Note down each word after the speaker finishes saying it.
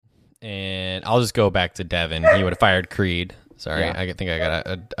and I'll just go back to Devin. He would have fired Creed. Sorry, Yeah. I think I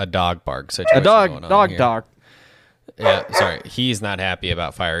got a dog bark situation. A dog here. dog. Yeah, sorry. He's not happy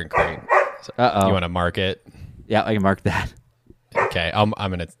about firing Creed. So Uh-oh. You want to mark it? Yeah, I can mark that. Okay, I'm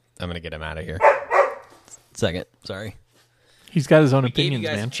gonna get him out of here. Second, sorry. He's got his own Gave opinions, you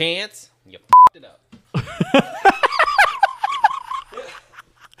guys man. a chance. You f***ed it up.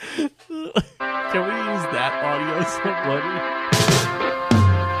 Can we use that audio somebody?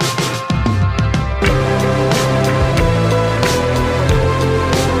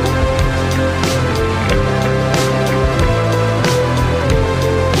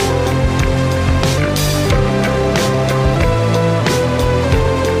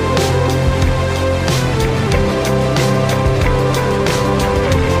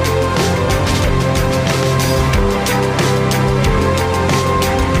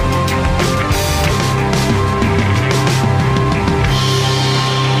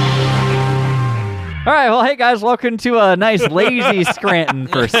 All right, well, hey guys, welcome to a nice lazy Scranton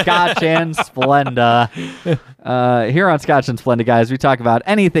for Scotch and Splenda. Here on Scotch and Splenda, guys, we talk about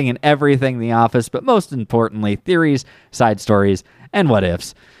anything and everything in the office, but most importantly, theories, side stories, and what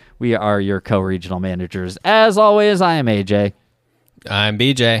ifs. We are your co-regional managers. As always, I am AJ. I'm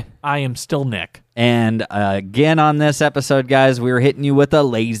BJ. I am still Nick. And again on this episode, guys, we're hitting you with a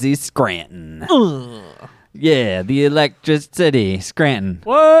lazy Scranton. Yeah, the electricity, Scranton.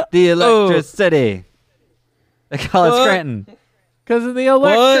 What? The electricity. They call it Scranton. Because of the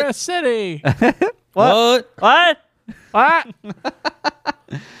electricity. What? What?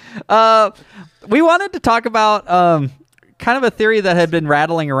 We wanted to talk about kind of a theory that had been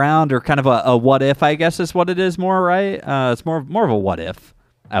rattling around, or kind of a what if, I guess is what it is more, right? It's more of a what if,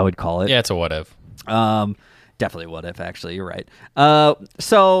 I would call it. Yeah, it's a what if. Definitely what if, actually. You're right.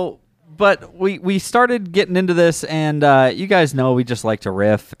 But we started getting into this, and you guys know we just like to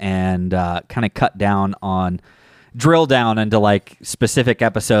riff and kind of drill down into like specific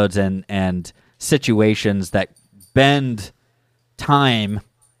episodes and situations that bend time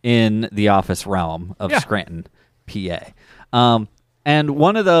in the office realm of Scranton, PA. And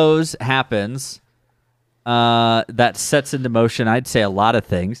one of those happens that sets into motion, I'd say, a lot of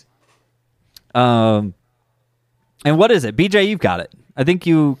things. And what is it? BJ, you've got it. I think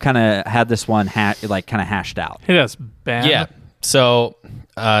you kind of had this one kind of hashed out. Hit us, Ben. Yeah. So,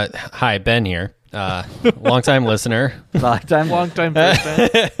 hi, Ben here. Long-time listener. Long time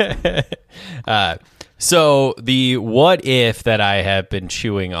Ben. So the what if that I have been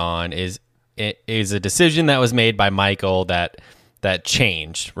chewing on is a decision that was made by Michael that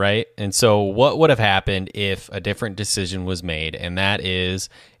changed, right? And so what would have happened if a different decision was made? And that is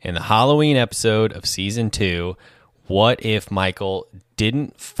in the Halloween episode of season 2. What if Michael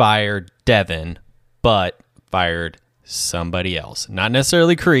didn't fire Devin, but fired somebody else? Not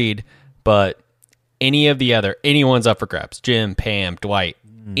necessarily Creed, but anyone's up for grabs. Jim, Pam, Dwight,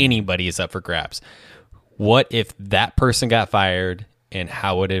 anybody is up for grabs. What if that person got fired, and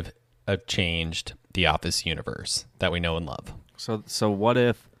how would it have changed the Office universe that we know and love? So what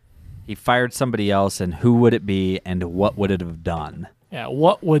if he fired somebody else, and who would it be, and what would it have done? Yeah,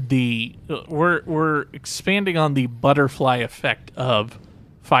 what would we're expanding on the butterfly effect of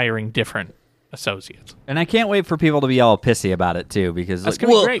firing different associates. And I can't wait for people to be all pissy about it too, because That's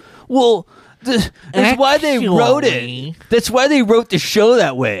gonna be great. Well, that's why they wrote it. That's why they wrote the show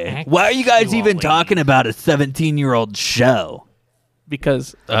that way. Why are you guys even talking about a 17-year-old show?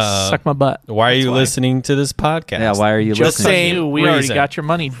 Because suck my butt. Why are you listening to this podcast? Yeah, why are you Just listening? saying, we already got your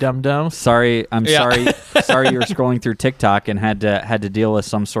money, dum-dum. Sorry, I'm sorry. Sorry you were scrolling through TikTok and had to deal with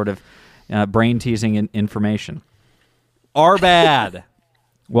some sort of brain-teasing information. Our bad.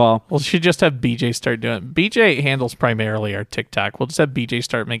 Well, We'll should just have BJ start doing it. BJ handles primarily our TikTok. We'll just have BJ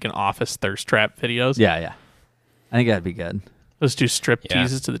start making Office thirst trap videos. yeah. I think that'd be good. Let's do strip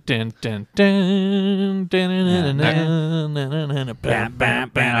teases to the dun dun dun dun dun.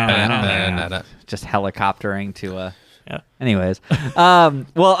 Just helicoptering to Yeah. Anyways,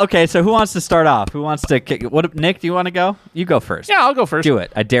 well, okay. So who wants to start off? Who wants to kick? What? Nick, do you want to go? You go first. Yeah, I'll go first. Do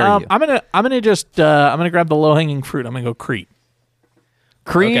it. I dare you. I'm gonna grab the low hanging fruit. I'm gonna go Creed.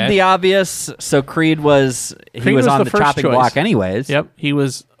 Creed, Okay. the obvious. So Creed was on the first chopping choice. block, anyways. Yep, he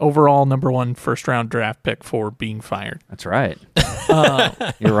was overall number 1 first round draft pick for being fired. That's right.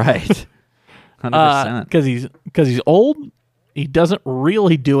 You're right. 100%. Because he's old. He doesn't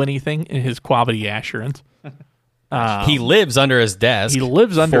really do anything in his quality assurance. He lives under his desk. He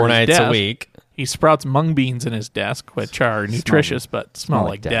lives under 4 his nights desk. a week. He sprouts mung beans in his desk, which are nutritious but smell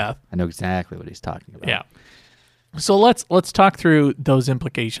like death. I know exactly what he's talking about. Yeah. So let's talk through those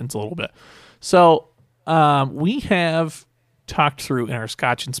implications a little bit. So we have talked through in our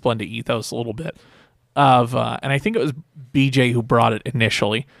Scotch and Splenda ethos a little bit of, and I think it was BJ who brought it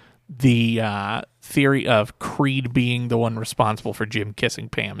initially, the theory of Creed being the one responsible for Jim kissing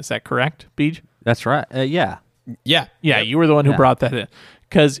Pam. Is that correct, BJ? That's right. Yeah. Yeah. Yeah, you were the one who brought that in.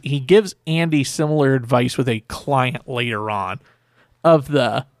 Because he gives Andy similar advice with a client later on of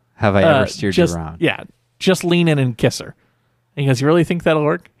the... Have I ever steered you wrong? Yeah, just lean in and kiss her. And he goes, you really think that'll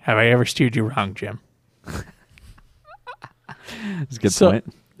work? Have I ever steered you wrong, Jim? That's a good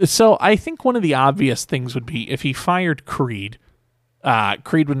point. So I think one of the obvious things would be if he fired Creed,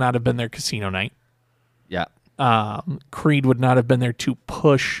 Creed would not have been there casino night. Yeah. Creed would not have been there to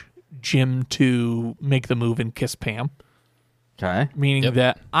push Jim to make the move and kiss Pam. Okay. Meaning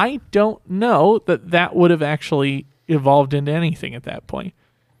that I don't know that would have actually evolved into anything at that point.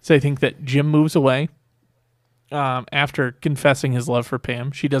 So I think that Jim moves away after confessing his love for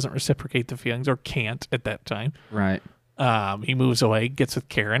Pam. She doesn't reciprocate the feelings or can't at that time. Right. He moves away, gets with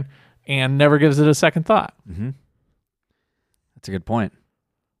Karen, and never gives it a second thought. Mm-hmm. That's a good point.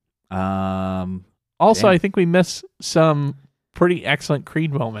 Also, I think we miss some pretty excellent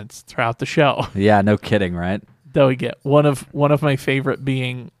Creed moments throughout the show. Yeah, no kidding, right? Though we get one of my favorite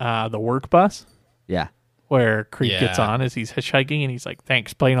being the work bus. Yeah. Where Creed gets on as he's hitchhiking, and he's like,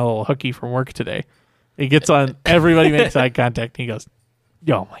 "Thanks, playing a little hooky from work today." He gets on, everybody makes eye contact, and he goes,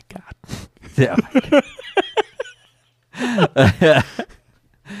 "Oh my god!" Yeah.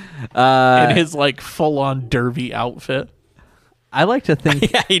 In his like full-on derby outfit. I like to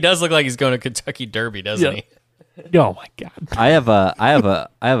think. Yeah, he does look like he's going to Kentucky Derby, doesn't he? Oh my god! I have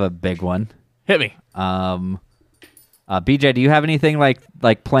a big one. Hit me. BJ, do you have anything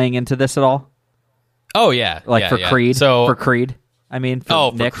like playing into this at all? Oh yeah, Like yeah, for yeah. Creed? So For Creed? I mean,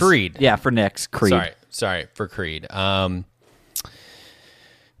 for Nick's. for Creed. Yeah, for Nick's Creed. Sorry, for Creed.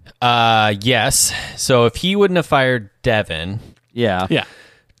 Yes. So if he wouldn't have fired Devin, Yeah. Yeah.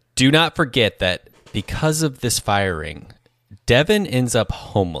 do not forget that because of this firing, Devin ends up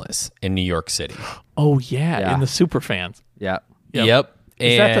homeless in New York City. Oh yeah, Yeah. in the Superfans. Yeah. Yep.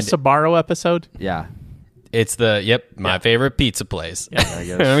 Is that the Sbarro episode? Yeah. It's my favorite pizza place. There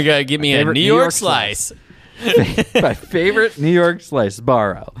you We gotta give me a favorite New New York York slice. My favorite New York slice,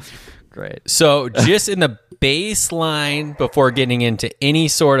 Barrow. Great. So just in the baseline, before getting into any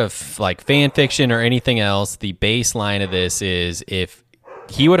sort of like fan fiction or anything else, the baseline of this is if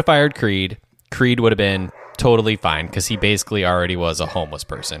he would have fired Creed, Creed would have been totally fine because he basically already was a homeless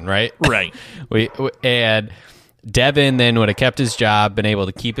person, right? Right. And Devin then would have kept his job, been able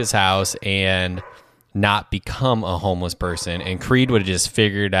to keep his house, and not become a homeless person, and Creed would have just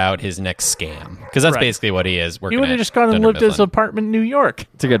figured out his next scam because that's basically what he is. He would have just gone and lived in his apartment in New York.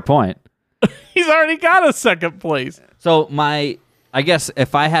 It's a good point. He's already got a second place. So I guess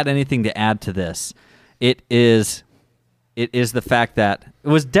if I had anything to add to this, it is the fact that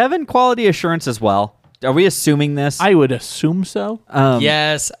was Devin quality assurance as well. Are we assuming this? I would assume so.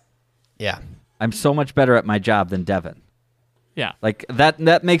 Yes. Yeah. I'm so much better at my job than Devin. Yeah. Like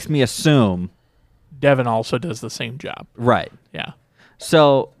that makes me assume. Devin also does the same job. Right. Yeah.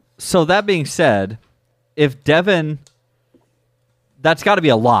 So that being said, if Devin, that's got to be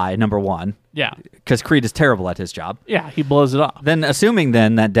a lie, number one. Yeah. Because Creed is terrible at his job. Yeah, he blows it off. Then assuming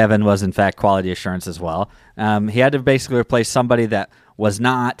then that Devin was in fact quality assurance as well, he had to basically replace somebody that was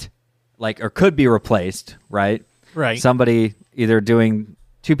not or could be replaced, right? Right. Somebody either doing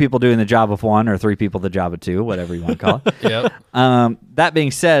two people doing the job of one or three people the job of two, whatever you want to call it. Yep. That being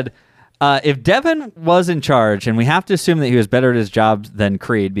said, if Devin was in charge, and we have to assume that he was better at his job than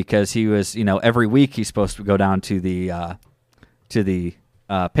Creed because he was, every week he's supposed to go down to the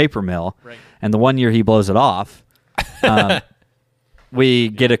paper mill, Right. and the one year he blows it off, we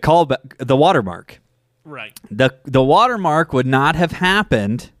get a call back, the watermark. Right. The watermark would not have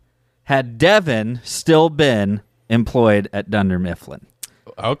happened had Devin still been employed at Dunder Mifflin.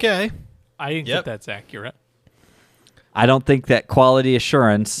 Okay. I think that's accurate. I don't think that quality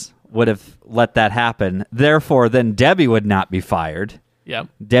assurance would have let that happen. Therefore, then Debbie would not be fired. Yep.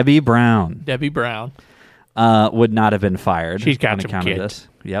 Debbie Brown would not have been fired. She's got on some account of kids. this.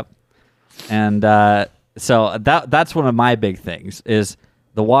 Yep. And so that's one of my big things is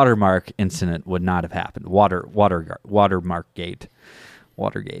the watermark incident would not have happened. Watermark gate.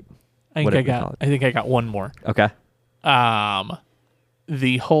 Watergate. I think I got one more. Okay.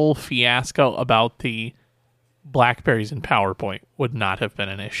 The whole fiasco about the Blackberries in PowerPoint would not have been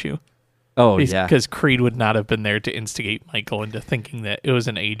an issue. Oh, yeah. Because Creed would not have been there to instigate Michael into thinking that it was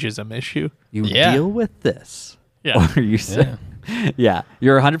an ageism issue. You deal with this. Yeah. Or you say, yeah,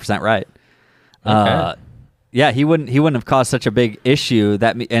 you're 100% right. Okay. Yeah, he wouldn't have caused such a big issue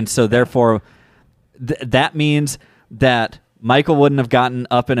and so therefore that means that Michael wouldn't have gotten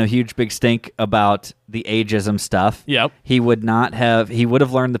up in a huge big stink about the ageism stuff. Yep. He would not have. He would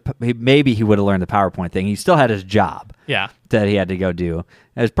have learned maybe he would have learned the PowerPoint thing. He still had his job. Yeah. That he had to go do.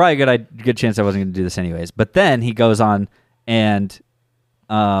 There's probably a good chance I wasn't going to do this anyways. But then he goes on and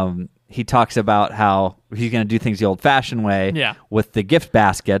he talks about how he's going to do things the old-fashioned way. Yeah. With the gift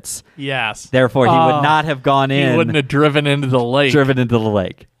baskets. Yes. Therefore, he would not have gone in. He wouldn't have driven into the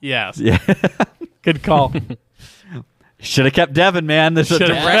lake. Yes. Yeah. Good call. Should have kept Devin, man. This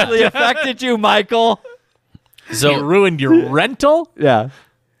directly affected you, Michael. So you ruined your rental. Yeah.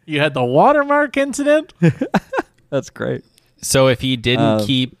 You had the watermark incident. That's great. So if he didn't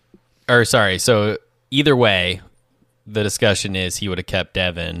so either way, the discussion is he would have kept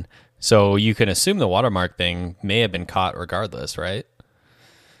Devin. So you can assume the watermark thing may have been caught regardless, right?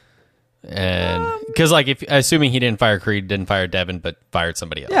 And because if assuming he didn't fire Creed, didn't fire Devin, but fired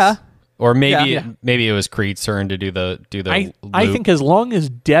somebody else. Yeah. Or maybe it was Creed's turn to do the. I think as long as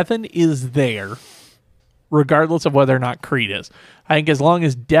Devin is there, regardless of whether or not Creed is, I think as long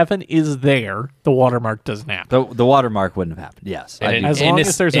as Devin is there, the watermark doesn't happen. The watermark wouldn't have happened. Yes, as long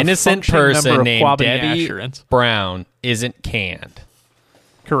as there's a innocent functioning person member of named Quabbin Debbie Assurance. Brown isn't canned.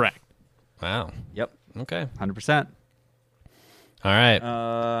 Correct. Wow. Yep. Okay. 100%. All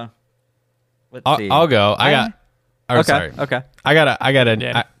right. Let's see. I'll go. Sorry. Okay.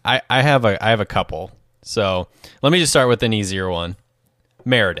 I have a couple. So let me just start with an easier one.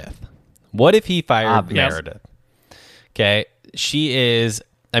 Meredith. What if he fired Meredith? Okay. She is,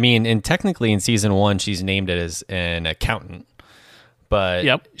 and technically in season 1, she's named it as an accountant,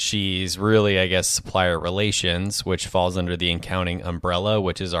 but she's really, I guess, supplier relations, which falls under the accounting umbrella,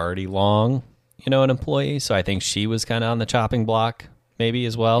 which is already long, an employee. So I think she was kind of on the chopping block maybe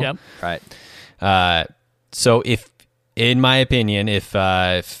as well. Yep. Right. So in my opinion, if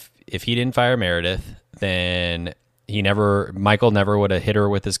he didn't fire Meredith, then Michael never would have hit her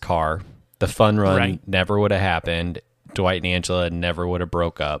with his car. The fun run never would have happened. Dwight and Angela never would have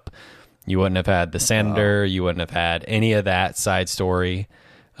broke up. You wouldn't have had the senator. You wouldn't have had any of that side story.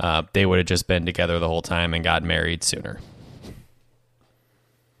 They would have just been together the whole time and got married sooner.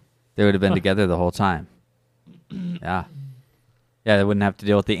 They would have been together the whole time. Yeah. Yeah, they wouldn't have to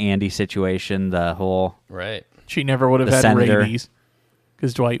deal with the Andy situation, the whole... Right. She never would have had senator. rabies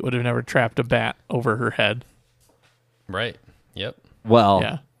because Dwight would have never trapped a bat over her head. Right. Yep.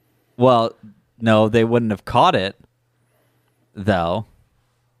 Well, no, they wouldn't have caught it, though.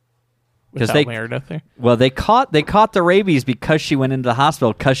 Without Meredith there? Well, they caught the rabies because she went into the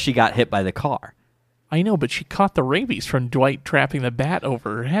hospital because she got hit by the car. I know, but she caught the rabies from Dwight trapping the bat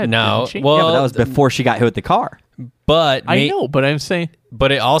over her head. No, didn't she? well, Yeah, but that was before she got hit with the car. But I know, but I'm saying...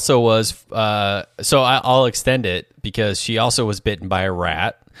 But it also was... so I'll extend it because she also was bitten by a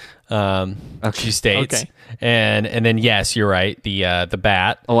rat. She states. Okay. And then, yes, you're right, the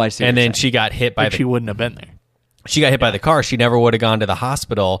bat. Oh, I see what And you're then saying. she got hit by she wouldn't have been there. She got hit by the car. She never would have gone to the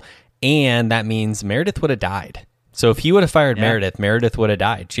hospital. And that means Meredith would have died. So if he would have fired Meredith would have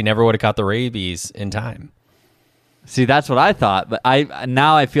died. She never would have caught the rabies in time. See, that's what I thought, but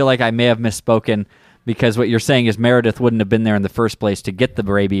I feel like I may have misspoken because what you're saying is Meredith wouldn't have been there in the first place to get the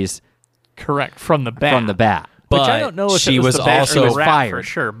rabies. Correct, from the bat. But Which I don't know if she it was was the bat also or the rat fired. for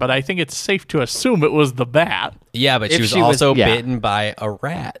sure, but I think it's safe to assume it was the bat. Yeah, but If she was she was- also yeah. bitten by a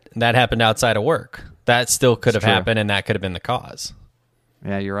rat. That happened outside of work. That still could have true. happened, and that could have been the cause.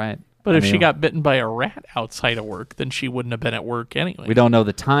 Yeah, you're right. But I if mean, she got bitten by a rat outside of work, then she wouldn't have been at work anyway. we don't know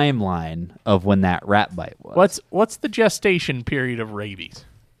the timeline of when that rat bite was. What's the gestation period of rabies?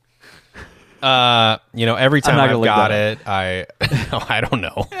 Every time not I've gonna look got that it, I don't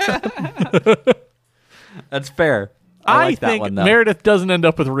know. That's fair. I like that think one, though. Meredith doesn't end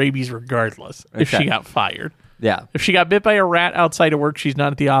up with rabies regardless if Okay. she got fired. Yeah. If she got bit by a rat outside of work, she's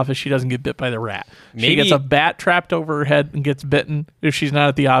not at the office. She doesn't get bit by the rat. She Maybe- gets a bat trapped over her head and gets bitten. If she's not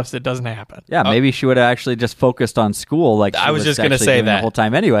at the office, it doesn't happen. Yeah, maybe she would have actually just focused on school like she I was just gonna actually say doing that. the whole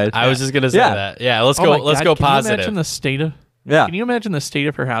time anyway. I was just gonna say Yeah. that. Yeah, let's Oh go. my Let's God, go Can you positive. imagine the state of? Yeah. Can you imagine the state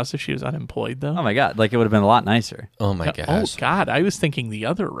of her house if she was unemployed though? Oh my God, like it would have been a lot nicer. Oh my Oh gosh. God, I was thinking the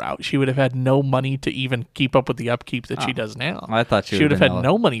other route. She would have had no money to even keep up with the upkeep that she does now. I thought she would have would've had been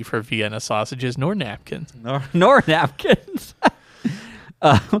no money for Vienna sausages nor napkins. Nor napkins.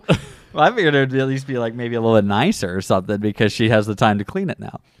 Well, I figured it would at least be like maybe a little bit nicer or something because she has the time to clean it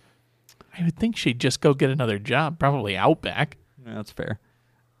now. I would think she'd just go get another job, probably Outback. Yeah, that's fair.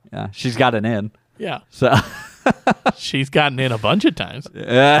 Yeah, she's got an in. Yeah, So, she's gotten in a bunch of times.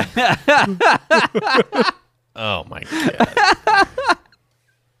 Oh my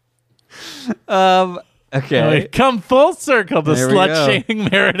god. okay. We come full circle to There we slut go. shaming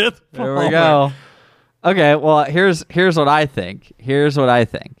Meredith. There we Palmer. go. Okay, well, here's what I think.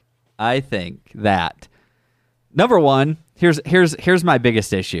 I think that number one, here's my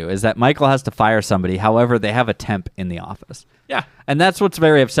biggest issue is that Michael has to fire somebody. However, they have a temp in the office. Yeah. And that's what's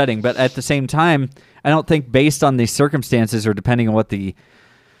very upsetting. But at the same time, I don't think based on these circumstances or depending on what the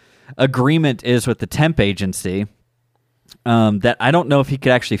agreement is with the temp agency, that I don't know if he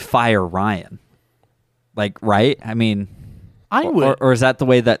could actually fire Ryan. Like, right? I mean, I would. or is that the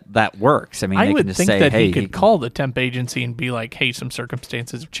way that works? I mean, I they would can just think say, that hey, he could call the temp agency and be like, hey, some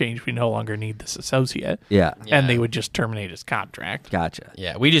circumstances have changed. We no longer need this associate. Yeah. And they would just terminate his contract. Gotcha.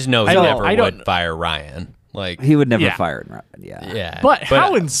 Yeah, we just know he never would fire Ryan. Like He would never Yeah. fire Ryan. Yeah. yeah. But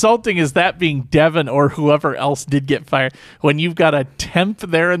how insulting is that being Devin or whoever else did get fired when you've got a temp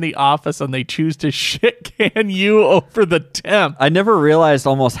there in the office and they choose to shit can you over the temp? I never realized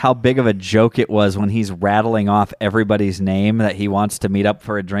almost how big of a joke it was when he's rattling off everybody's name that he wants to meet up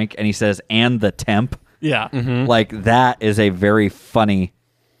for a drink, and he says, and the temp. Yeah. Mm-hmm. Like, that is a very funny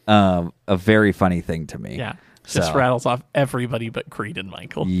thing to me. Yeah. Just So, rattles off everybody but Creed and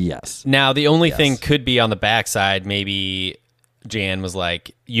Michael. Yes. Now, the only thing could be on the backside. Maybe Jan was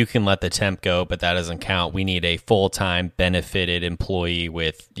like, you can let the temp go, but that doesn't count. We need a full-time benefited employee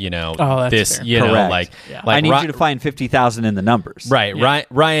with, that's this, fair. Correct. like I need you to find 50,000 in the numbers. Right. Yeah.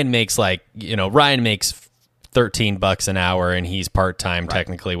 Ryan makes Ryan makes $13 an hour and he's part-time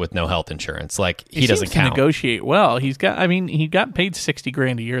technically with no health insurance. Like he doesn't seems to count. negotiate well. He got paid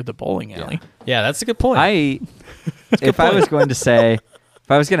 $60,000 a year at the bowling alley. Yeah, that's a good point. If I was going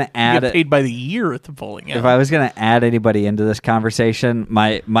to add Get paid by the year at the bowling alley. if I was going to add anybody into this conversation,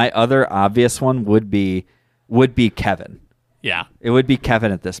 my other obvious one would be Kevin. Yeah. It would be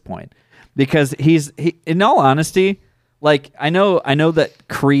Kevin at this point, because he in all honesty, like I know that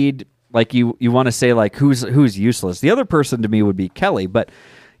Creed, like you want to say like who's useless. The other person to me would be Kelly, but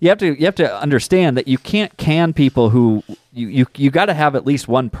you have to understand that you can't can people who you got to have at least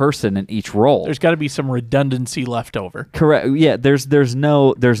one person in each role. There's got to be some redundancy left over. Correct. Yeah, there's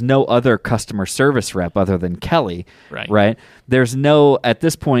no other customer service rep other than Kelly. Right. There's no, at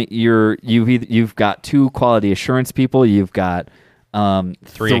this point you've got 2 quality assurance people, you've got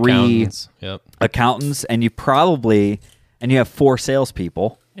 3 accountants. Yep. accountants, and you have 4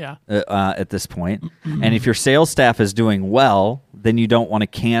 salespeople. Yeah. At this point. And if your sales staff is doing well, then you don't want to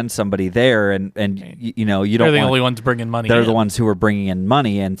can somebody there, and you don't. They're the only ones bringing money. They're the ones who are bringing in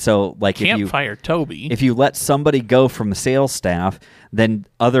money, and so like Can't fire Toby. if you let somebody go from the sales staff, then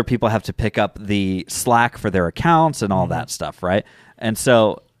other people have to pick up the slack for their accounts and all that stuff, right? And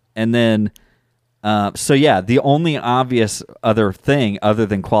so the only obvious other thing other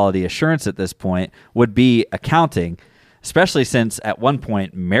than quality assurance at this point would be accounting. Especially since at one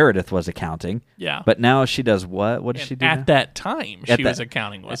point Meredith was accounting. Yeah. But now she does what? What does she do At now? that time, she was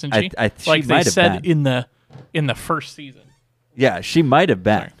accounting, wasn't she? she like they might have said been. in the first season. Yeah, she might have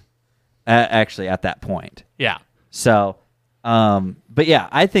been. Sorry. Actually, at that point. Yeah. So, but yeah,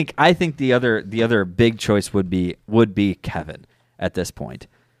 I think the other big choice would be Kevin at this point.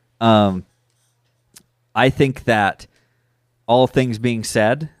 I think that all things being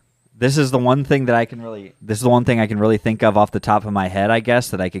said, this is the one thing I can really think of off the top of my head, I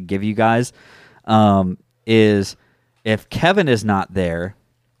guess, that I could give you guys, is if Kevin is not there,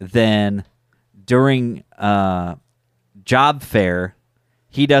 then during job fair,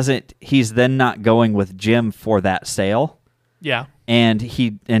 he's then not going with Jim for that sale. Yeah. And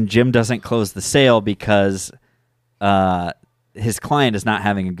Jim doesn't close the sale because his client is not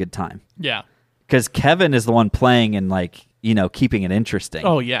having a good time. Yeah. Because Kevin is the one playing and keeping it interesting.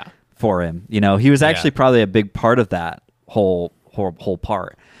 Oh yeah. For him, he was actually probably a big part of that whole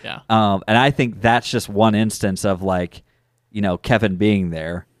part. Yeah. And I think that's just one instance of Kevin being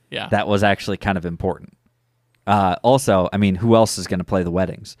there. Yeah. That was actually kind of important. Also, I mean, who else is going to play the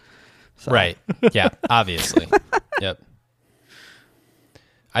weddings? So. Right. Yeah, obviously. Yep.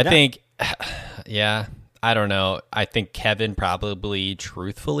 I think, I don't know. I think Kevin probably,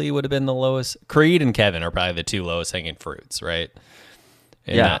 truthfully, would have been the lowest. Creed and Kevin are probably the 2 lowest hanging fruits, right?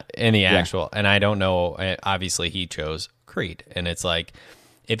 In the actual, and I don't know. Obviously, he chose Creed, and it's like,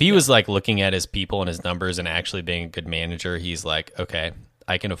 if he was looking at his people and his numbers and actually being a good manager, he's like, okay,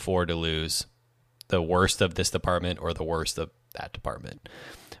 I can afford to lose the worst of this department or the worst of that department.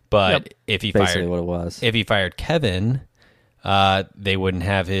 But if he fired Kevin, they wouldn't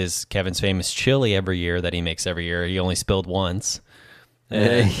have Kevin's famous chili every year that he makes every year. He only spilled once.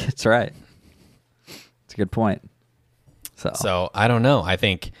 That's right. That's a good point. So I don't know. I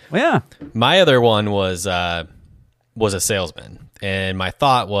think my other one was a salesman, and my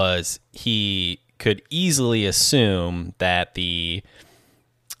thought was he could easily assume that the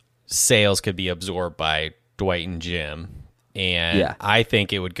sales could be absorbed by Dwight and Jim. And I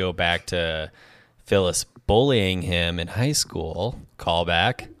think it would go back to Phyllis bullying him in high school.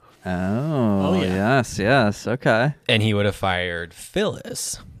 Callback. Oh yeah. yes. Okay. And he would have fired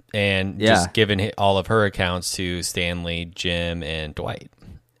Phyllis and just given all of her accounts to Stanley, Jim, and Dwight.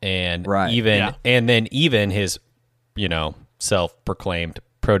 And even his, self-proclaimed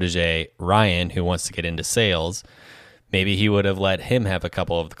protege, Ryan, who wants to get into sales, maybe he would have let him have a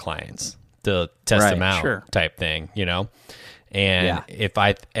couple of the clients to test them out type thing, And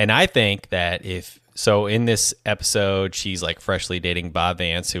I think that in this episode, she's like freshly dating Bob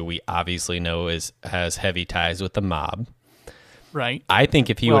Vance, who we obviously know has heavy ties with the mob. Right. I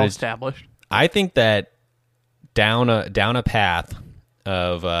think if he would established. I think that down a path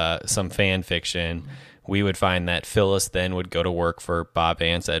of some fan fiction, we would find that Phyllis then would go to work for Bob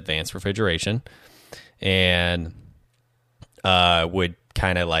Vance at Vance Refrigeration, and would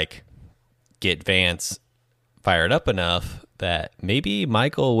kind of like get Vance fired up enough that maybe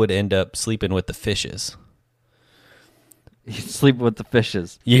Michael would end up sleeping with the fishes. He'd sleep with the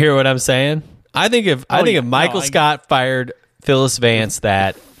fishes. You hear what I'm saying? I think if Michael Scott fired Phyllis Vance,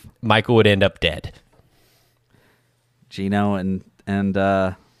 that Michael would end up dead. Gino and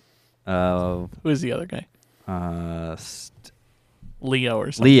who is the other guy? Leo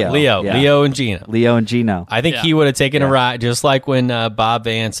or something. Leo and Gino. Leo and Gino. I think he would have taken a ride, just like when Bob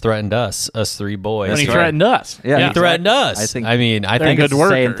Vance threatened us three boys. When he threatened us. Yeah, he threatened us. I think it's the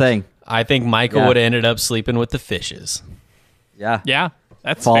same thing. I think Michael would have ended up sleeping with the fishes. Yeah. Yeah.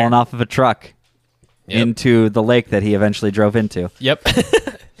 That's falling off of a truck into the lake that he eventually drove into. Yep.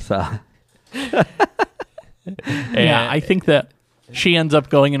 So. I think that she ends up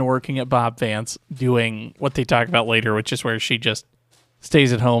going and working at Bob Vance, doing what they talk about later, which is where she just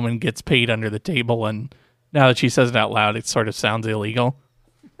stays at home and gets paid under the table. And now that she says it out loud, it sort of sounds illegal.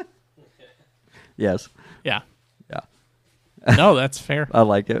 Yes. Yeah. Yeah. No, that's fair. I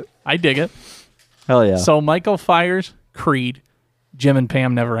like it. I dig it. Hell yeah. So Michael fires Creed. Jim and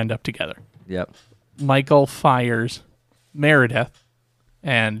Pam never end up together. Yep. Michael fires Meredith,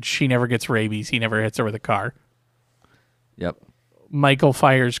 and she never gets rabies. He never hits her with a car. Yep. Michael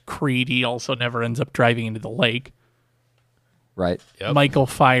fires Creed. He also never ends up driving into the lake. Right. Yep. Michael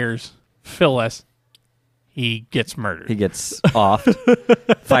fires Phyllis. He gets murdered. He gets off.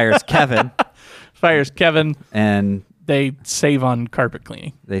 Fires Kevin. And they save on carpet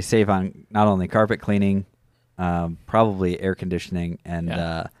cleaning. They save on not only carpet cleaning, probably air conditioning and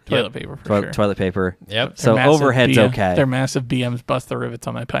toilet paper for sure. Toilet paper. Yep. So overhead's okay. Their massive BMs bust the rivets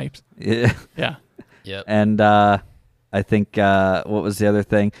on my pipes. Yeah. Yeah. Yep. And I think what was the other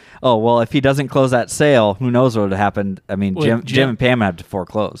thing? Oh, well, if he doesn't close that sale, who knows what would have happened? I mean, Jim and Pam have to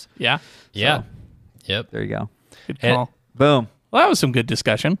foreclose. Yeah. Yeah. So, yep. There you go. Good call. Boom. Well, that was some good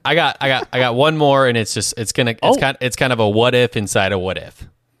discussion. I got one more, and it's kind of a what if inside a what if.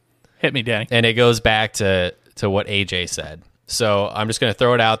 Hit me, Danny. And it goes back to what AJ said. So I'm just going to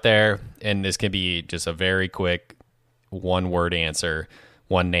throw it out there, and this can be just a very quick one-word answer,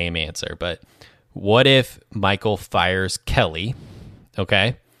 one-name answer. But what if Michael fires Kelly,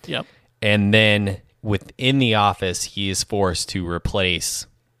 okay? Yep. And then within the office, he is forced to replace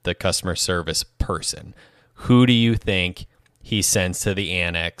the customer service person. Who do you think he sends to the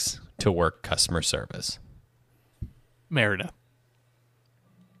annex to work customer service? Meredith.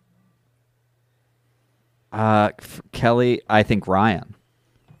 Kelly, I think Ryan.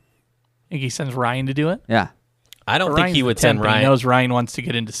 Think he sends Ryan to do it? Yeah. I don't think he would send Ryan. He knows Ryan wants to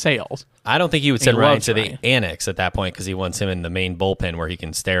get into sales. I don't think he would send Ryan to the annex at that point because he wants him in the main bullpen where he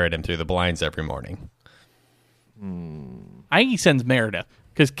can stare at him through the blinds every morning. I think he sends Meredith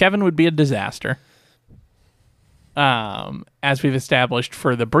because Kevin would be a disaster. As we've established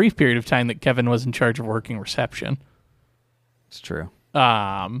for the brief period of time that Kevin was in charge of working reception. It's true.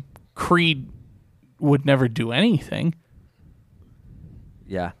 Creed would never do anything.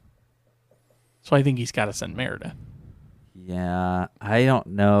 Yeah. So I think he's got to send Meredith. Yeah. I don't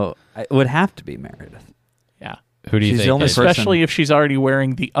know. It would have to be Meredith. Yeah. Who do you She's think? the only Especially if she's already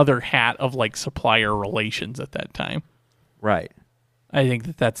wearing the other hat of like supplier relations at that time. Right. I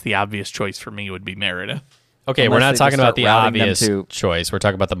think that's the obvious choice for me would be Meredith. Okay, Unless we're not they talking just about start the routing them obvious to- choice. We're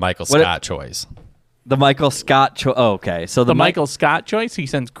talking about the Michael Scott choice. The Michael Scott choice. Oh, okay. So The Michael Scott choice, he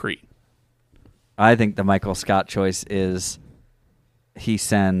sends Creed. I think the Michael Scott choice is he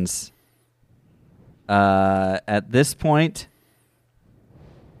sends at this point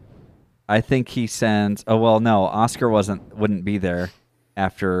I think he sends no, Oscar wouldn't be there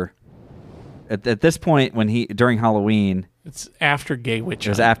after at this point when during Halloween. It's after Gay Witch It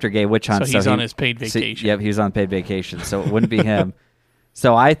was Hunt. after Gay Witch Hunt. So he's on his paid vacation. Yep, he was on paid vacation, so it wouldn't be him.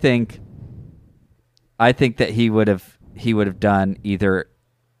 So I think that he would have done either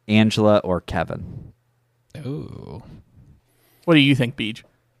Angela or Kevin. Ooh. What do you think, Beej?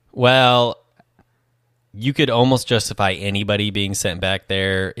 Well, you could almost justify anybody being sent back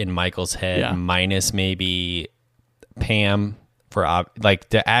there in Michael's head, minus maybe Pam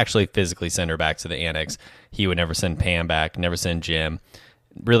to actually physically send her back to the annex. He would never send Pam back, never send Jim.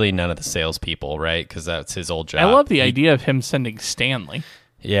 Really, none of the salespeople, right? Because that's his old job. I love the idea of him sending Stanley.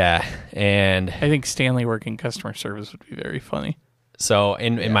 Yeah, and I think Stanley working customer service would be very funny. So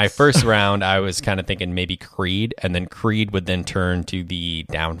in my first round, I was kind of thinking maybe Creed, and then Creed would then turn to the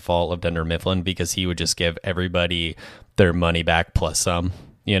downfall of Dunder Mifflin because he would just give everybody their money back plus some,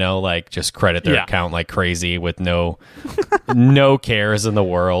 like just credit their account like crazy with no cares in the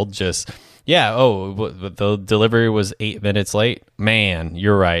world. Just, the delivery was 8 minutes late. Man,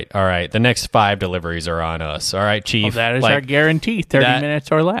 you're right. All right, the next 5 deliveries are on us. All right, Chief. Well, that is our guarantee, 30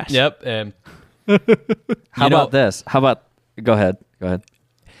 minutes or less. Yep. And How about this? Go ahead.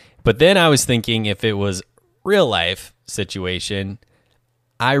 But then I was thinking if it was real life situation,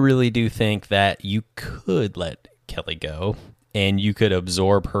 I really do think that you could let Kelly go and you could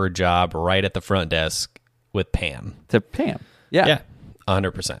absorb her job right at the front desk with Pam. To Pam. Yeah. Yeah.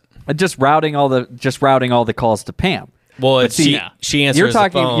 100%. Just routing all the calls to Pam. Well, she answers the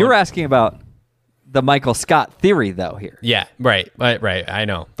phone. You're asking about the Michael Scott theory though here. Yeah, right. I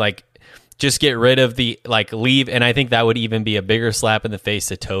know. Just get rid of leave. And I think that would even be a bigger slap in the face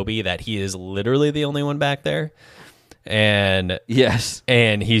to Toby that he is literally the only one back there. And yes.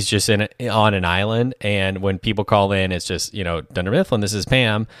 And he's just on an island. And when people call in, it's just, Dunder Mifflin, this is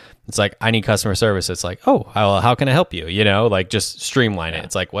Pam. It's like, I need customer service. It's like, oh, how can I help you? Just streamline it.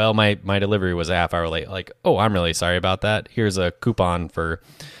 It's like, well, my delivery was a half hour late. Like, oh, I'm really sorry about that. Here's a coupon for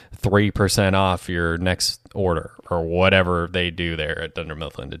 3% off your next order or whatever they do there at Dunder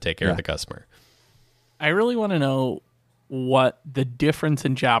Mifflin to take care of the customer. I really want to know what the difference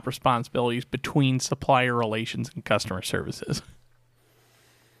in job responsibilities between supplier relations and customer service is.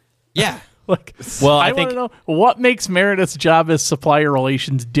 Yeah. I want to know what makes Meredith's job as supplier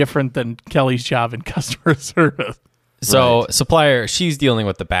relations different than Kelly's job in customer service. So supplier, she's dealing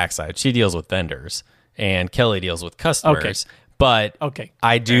with the backside. She deals with vendors and Kelly deals with customers. Okay. But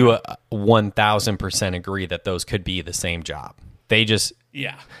I do 1,000% agree that those could be the same job. They just...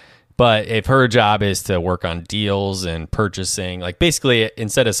 Yeah. But if her job is to work on deals and purchasing, basically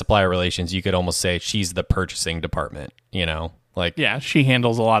instead of supplier relations, you could almost say she's the purchasing department, Yeah, she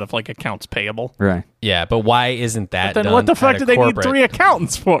handles a lot of accounts payable. Right. Yeah, but why isn't that then done what the fuck do they need corporate... 3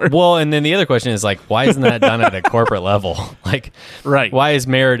 accountants for? Well, and then the other question is why isn't that done at a corporate level? Right. Why is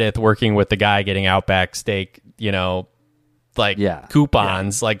Meredith working with the guy getting Outback steak,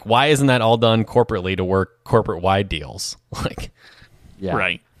 coupons? Yeah. Why isn't that all done corporately to work corporate wide deals? Yeah.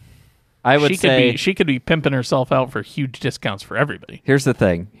 Right. I would say she could be pimping herself out for huge discounts for everybody. Here's the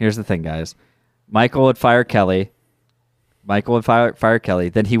thing, guys. Michael would fire Kelly.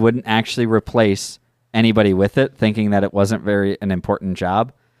 Then he wouldn't actually replace anybody with it, thinking that it wasn't an important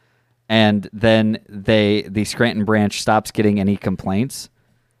job. And then the Scranton branch stops getting any complaints,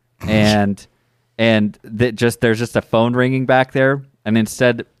 and there's just a phone ringing back there. And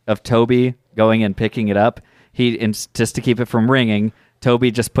instead of Toby going and picking it up, just to keep it from ringing,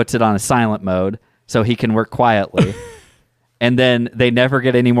 Toby just puts it on a silent mode so he can work quietly. And then they never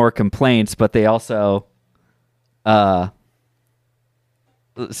get any more complaints, but they also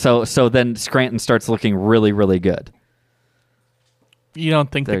so then Scranton starts looking really, really good. You don't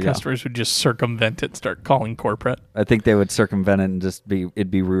think the customers would just circumvent it and start calling corporate? I think they would circumvent it and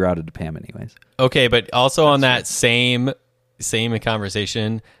it'd be rerouted to Pam anyways. Okay, but also on that same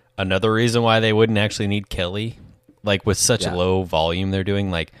conversation, another reason why they wouldn't actually need Kelly, with such low volume they're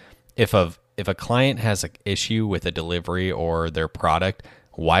doing, if a client has an issue with a delivery or their product,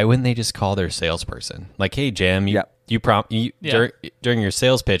 why wouldn't they just call their salesperson? Hey, Jim, during your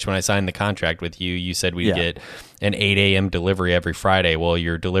sales pitch when I signed the contract with you, you said we'd get an 8 a.m. delivery every Friday. Well,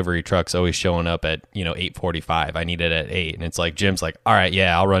 your delivery truck's always showing up at 8:45. I need it at 8, and it's Jim's all right,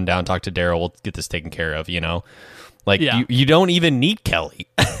 yeah, I'll run down, talk to Daryl, we'll get this taken care of. You don't even need Kelly.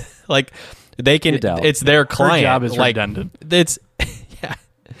 They can. It's their client. Her job is redundant. It's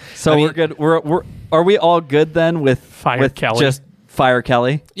So we're good. Are we all good then with Kelly? Just fire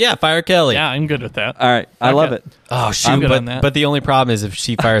Kelly? Yeah, fire Kelly. Yeah, I'm good with that. All right, I love it. Oh shoot! But the only problem is if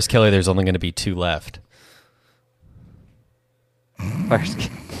she fires Kelly, there's only going to be 2 left.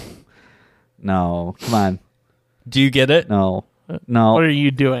 No, come on. Do you get it? No. What are you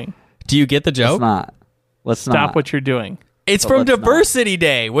doing? Do you get the joke? Let's not. Stop what you're doing. It's But from let's not. Diversity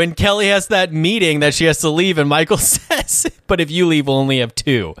Day when Kelly has that meeting that she has to leave, and Michael says, "But if you leave, we'll only have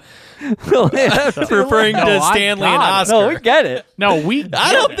two." Referring No, to I Stanley and got it. Oscar. No, we get it. No, we.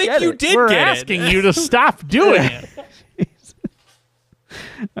 I don't think Get you it. did We're get asking it. you to stop doing it.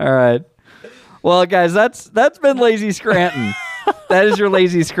 All right. Well, guys, that's been Lazy Scranton. That is your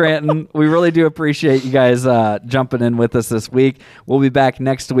Lazy Scranton. We really do appreciate you guys jumping in with us this week. We'll be back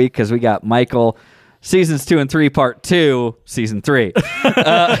next week because we got Michael, seasons 2 and 3, part 2, season 3.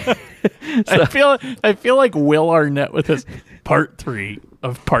 I feel like Will Arnett with his part 3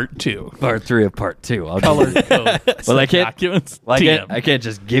 of part 2. Part 3 of part 2. I'll Color code. Well, I can't. Documents. Well, TM. I can't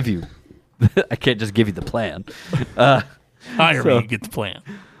just give you. I can't just give you the plan. Hire me, you get the plan.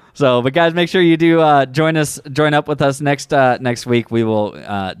 So, but guys, make sure you do join up with us next week. We will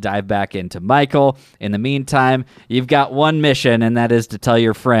dive back into Michael. In the meantime, you've got one mission, and that is to tell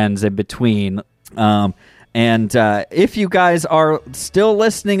your friends in between. And if you guys are still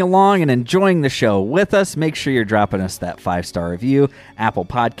listening along and enjoying the show with us, make sure you're dropping us that 5-star review. Apple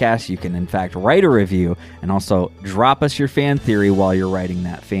Podcasts, you can in fact write a review and also drop us your fan theory while you're writing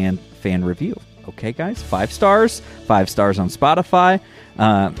that fan review. Okay, guys, 5 stars, 5 stars on Spotify.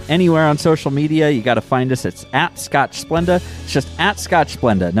 Anywhere on social media, you got to find us. It's at Scotch Splenda. It's just at Scotch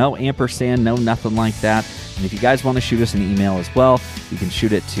Splenda. No ampersand, no nothing like that. And if you guys want to shoot us an email as well, you can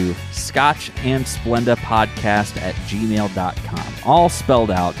shoot it to scotchandsplendapodcast@gmail.com. All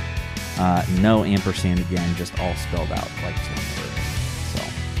spelled out. No ampersand again, just all spelled out like it's one word.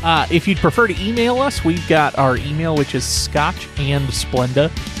 So, If you'd prefer to email us, we've got our email, which is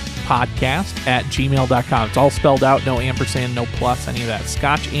scotchandsplendapodcast@gmail.com. It's all spelled out, no ampersand, no plus, any of that.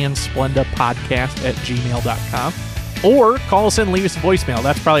 scotchandsplendapodcast@gmail.com. Or call us in, leave us a voicemail.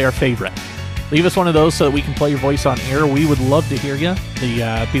 That's probably our favorite. Leave us one of those so that we can play your voice on air. We would love to hear you.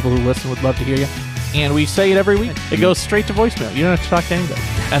 The people who listen would love to hear you. And we say it every week. It goes straight to voicemail. You don't have to talk to anybody.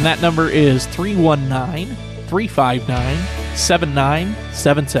 And that number is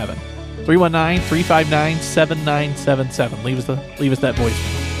 319-359-7977. 319-359-7977. Leave us that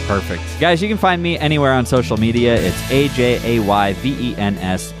voicemail. perfect. Guys, you can find me anywhere on social media. It's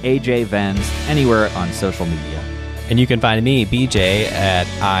AJAYVENS, AJ Vens, anywhere on social media. And you can find me, BJ, at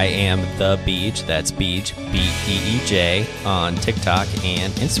I Am The Beej. That's Beej, B-E-E-J, on TikTok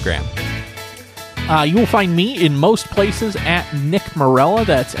and Instagram. You will find me in most places at Nick Morella.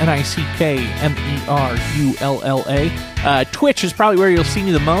 That's NickMerulla. Twitch is probably where you'll see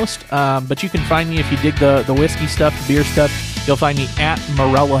me the most, but you can find me if you dig the whiskey stuff, the beer stuff. You'll find me at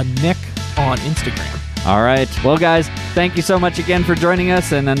Morella Nick on Instagram. All right. Well, guys, thank you so much again for joining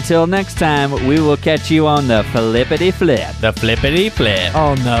us. And until next time, we will catch you on the flippity flip. The flippity flip.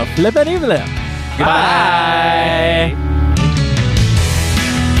 On the flippity flip. Goodbye.